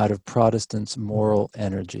steam out of Protestants' moral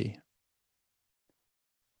energy,"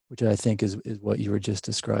 which I think is what you were just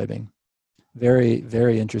describing. Very,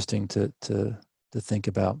 very interesting to think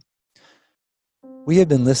about. We have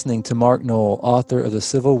been listening to Mark Noll, author of The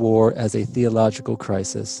Civil War as a Theological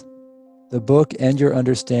Crisis. The book and your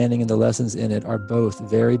understanding and the lessons in it are both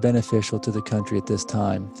very beneficial to the country at this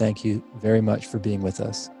time. Thank you very much for being with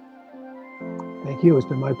us. Thank you. It's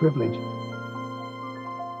been my privilege.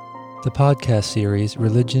 The podcast series,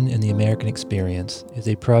 Religion in the American Experience, is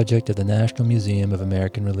a project of the National Museum of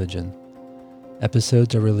American Religion.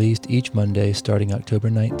 Episodes are released each Monday starting October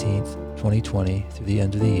 19th, 2020 through the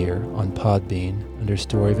end of the year on Podbean under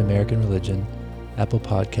Story of American Religion, Apple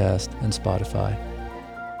Podcast, and Spotify.